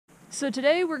So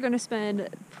today we're going to spend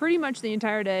pretty much the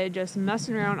entire day just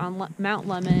messing around on Mount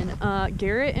Lemmon.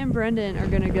 Gerrit and Brendan are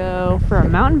going to go for a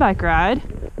mountain bike ride.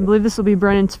 I believe this will be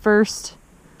Brendan's first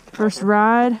proper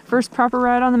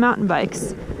ride on the mountain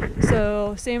bikes.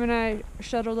 So Sam and I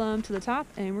shuttled them to the top,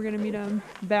 and we're going to meet them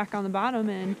back on the bottom,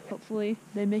 and hopefully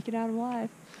they make it out alive.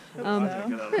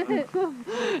 And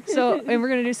we're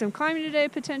going to do some climbing today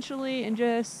potentially, and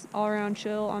just all around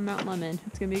chill on Mount Lemmon.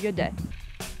 It's going to be a good day.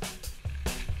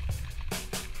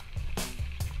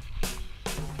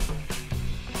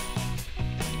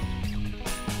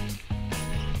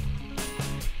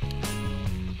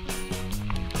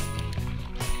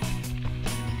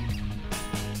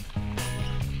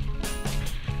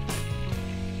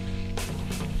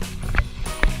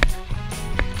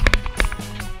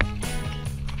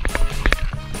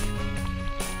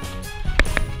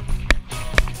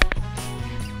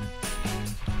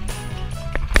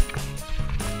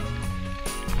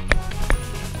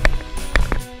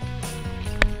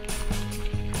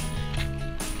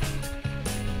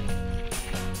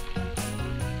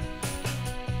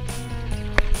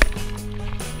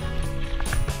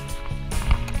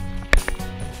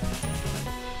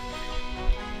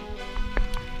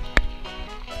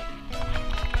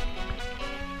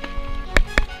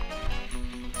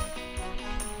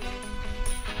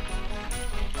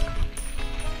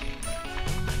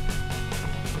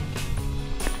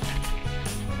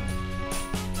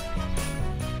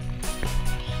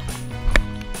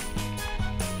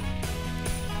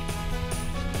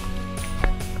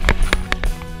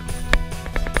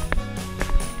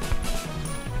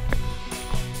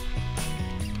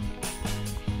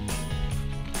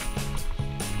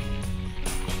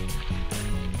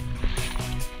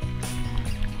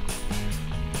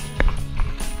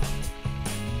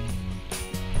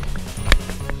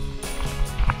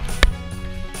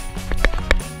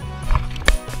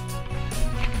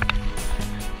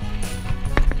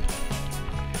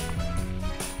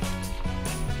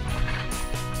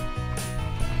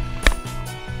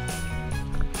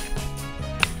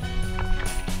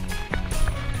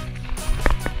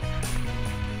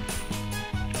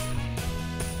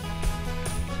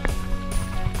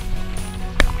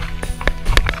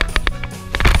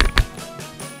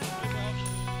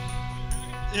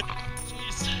 Yep,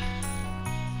 please.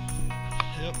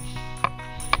 Yep.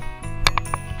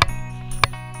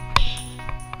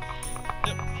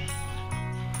 Yep.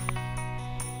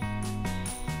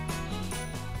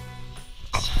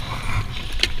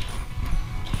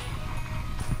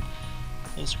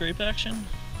 Little scrape action,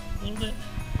 a little bit.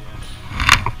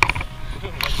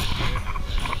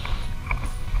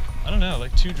 I don't know,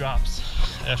 like 2 drops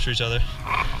after each other.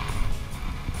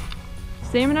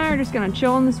 Sam and I are just going to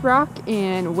chill on this rock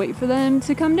and wait for them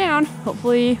to come down.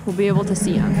 Hopefully we'll be able to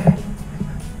see them.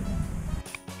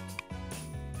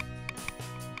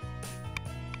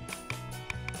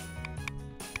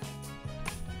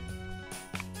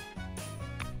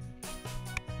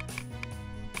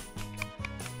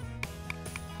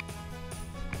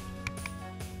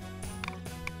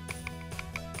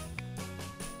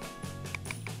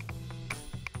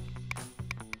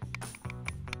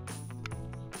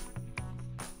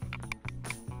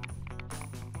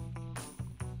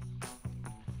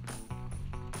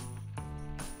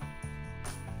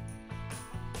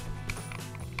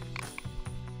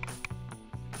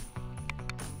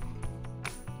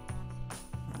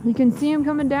 You can see them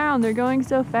coming down. They're going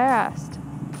so fast.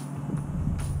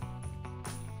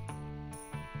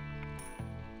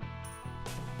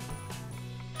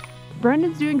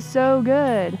 Brendan's doing so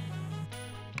good.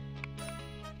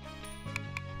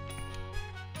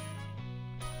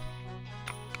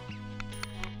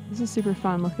 This is super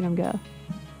fun. Look at him go.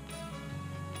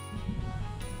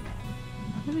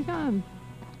 Here they come.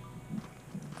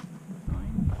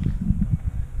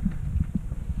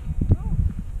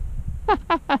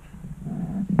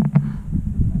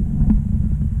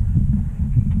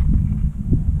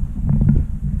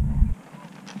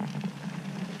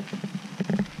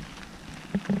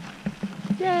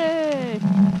 Yay!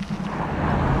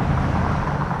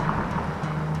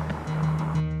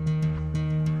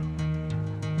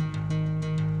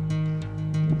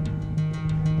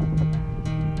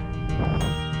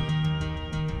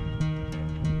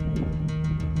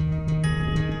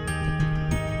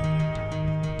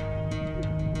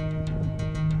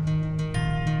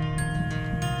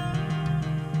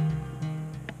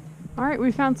 Alright,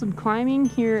 we found some climbing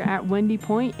here at Windy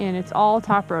Point, and it's all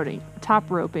top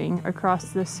roping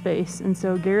across this space. And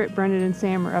so Gerrit, Brendan, and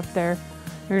Sam are up there.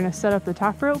 They're going to set up the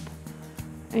top rope,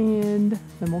 and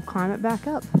then we'll climb it back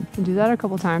up and do that a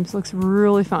couple times. Looks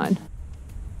really fun.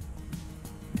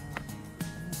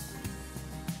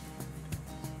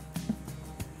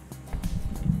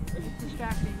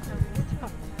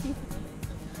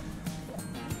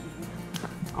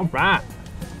 All right.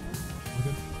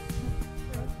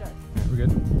 We're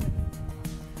good.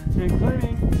 And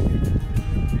climbing.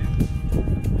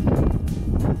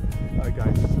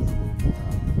 Guys, this is a little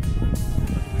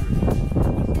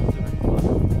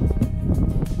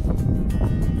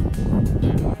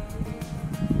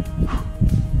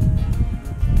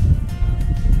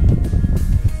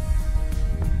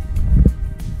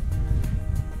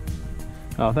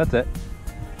oh, that's it.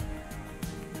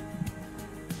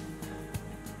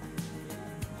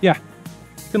 Yeah,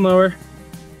 you can lower.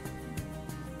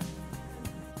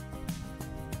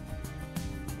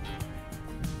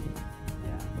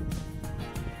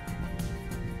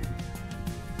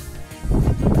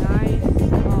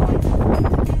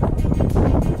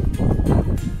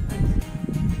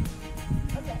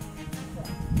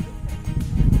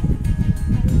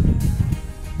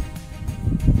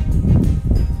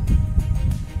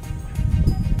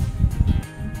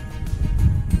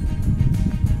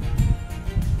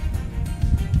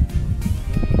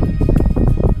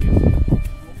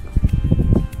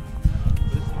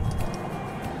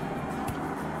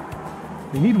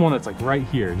 You need one that's like right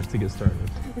here just to get started.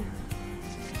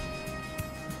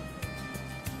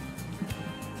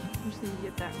 Just need to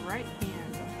get that right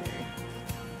hand up there.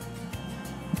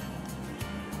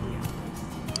 Yeah.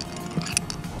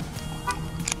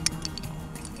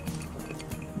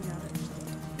 Got it.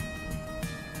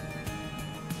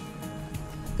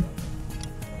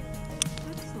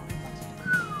 Excellent.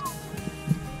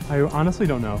 I honestly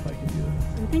don't know if I can do this.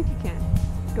 I think you can.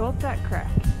 Go up that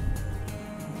crack.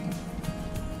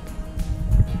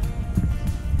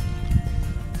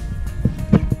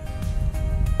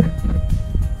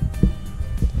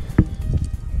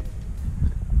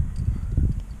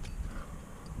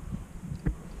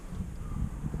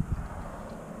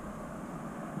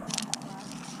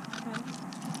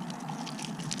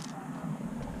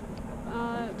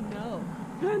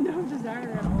 No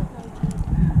desire at all.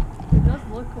 It does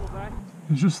look cool, but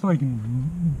It's just like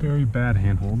very bad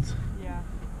handholds. yeah.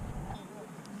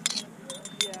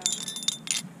 Yeah.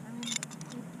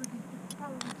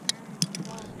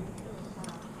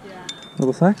 Yeah.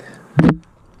 Little sec.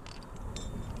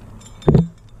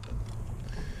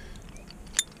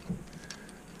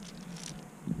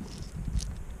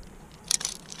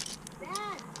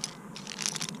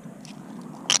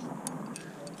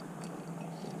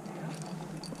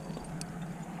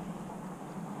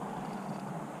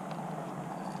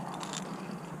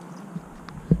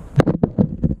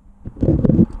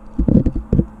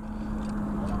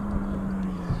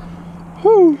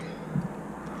 Whew.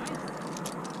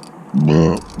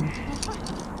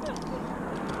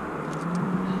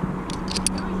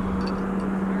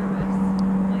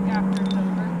 Like after it's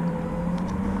over.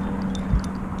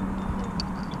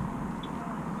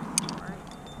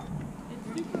 It's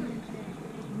super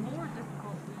more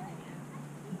difficult leading it.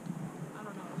 I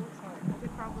don't know, it looks hard. I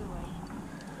could probably like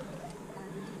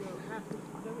go half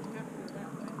that would have to go that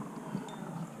way.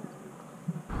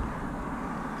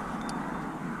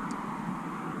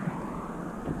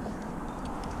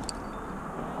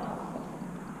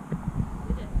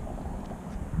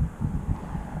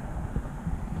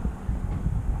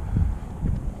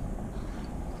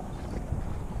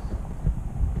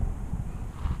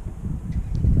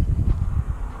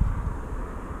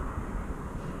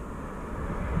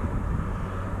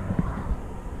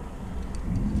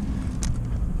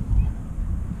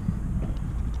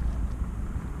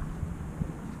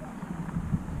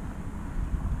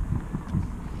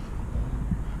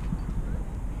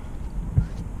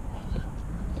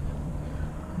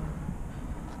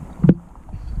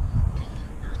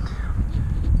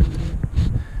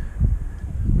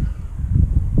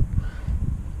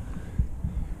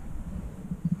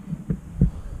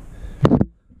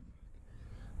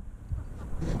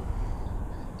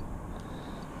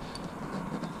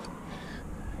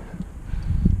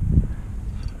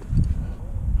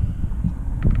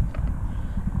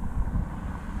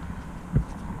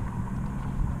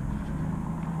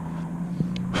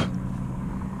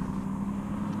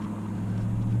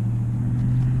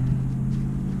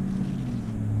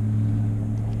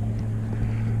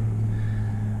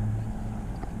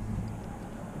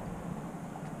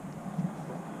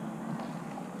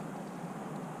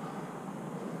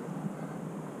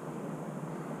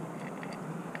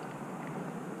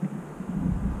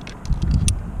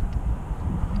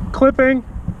 Clipping.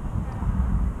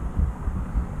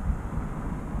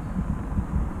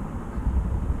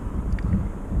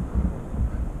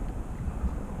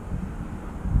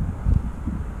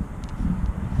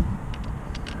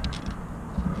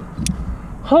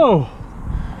 Oh,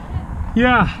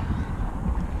 yeah.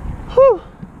 Whew.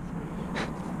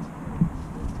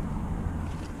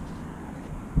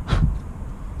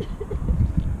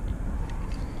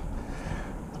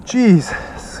 Jeez,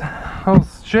 I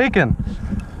was shaking.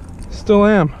 Still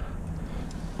am.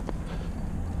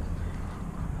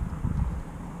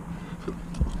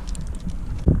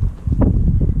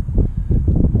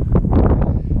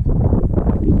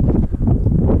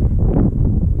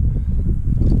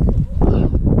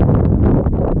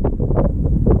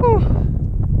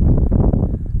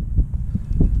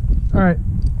 All right,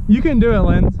 you can do it,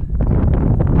 Linz.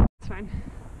 It's fine.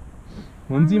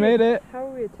 Lindsay made it. How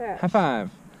are we attached? High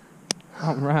five.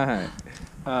 All right.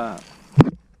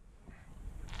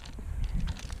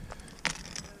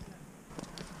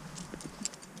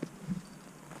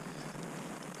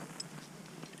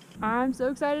 I'm so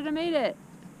excited I made it.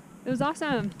 It was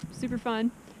awesome. Super fun.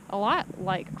 A lot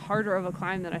like harder of a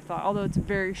climb than I thought, although it's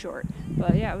very short.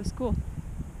 But yeah, it was cool.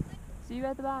 See you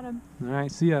at the bottom. All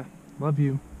right, see ya. Love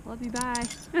you. Love you, bye.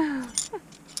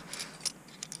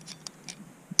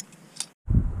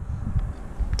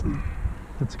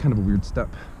 That's kind of a weird step,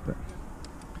 but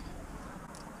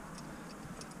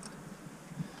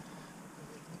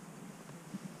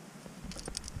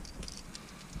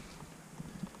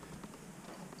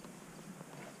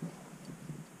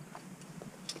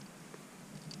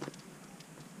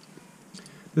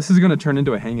this is going to turn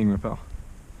into a hanging rappel.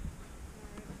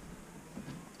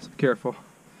 So be careful.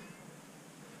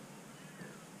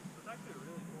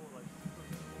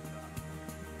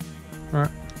 All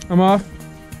right, I'm off.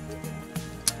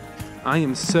 I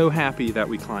am so happy that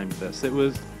we climbed this. It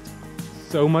was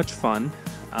so much fun.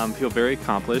 Feel very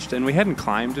accomplished, and we hadn't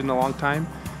climbed in a long time,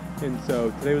 and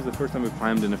so today was the first time we've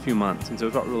climbed in a few months, and so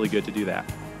it felt really good to do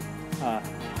that.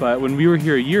 But when we were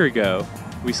here a year ago,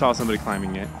 we saw somebody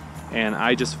climbing it, and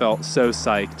I just felt so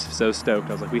psyched, so stoked.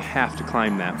 I was like, we have to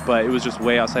climb that, but it was just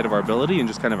way outside of our ability and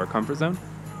just kind of our comfort zone,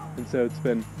 and so it's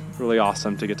been really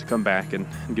awesome to get to come back and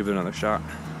give it another shot.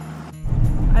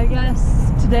 I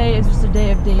guess today is just a day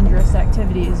of dangerous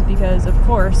activities because, of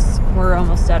course, we're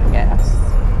almost out of gas.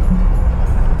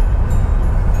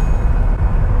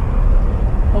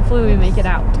 Hopefully we make it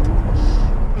out.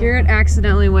 Gerrit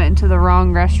accidentally went into the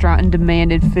wrong restaurant and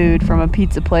demanded food from a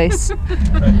pizza place.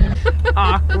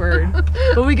 Awkward.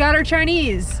 But we got our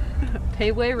Chinese.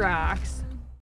 Pei Wei rocks.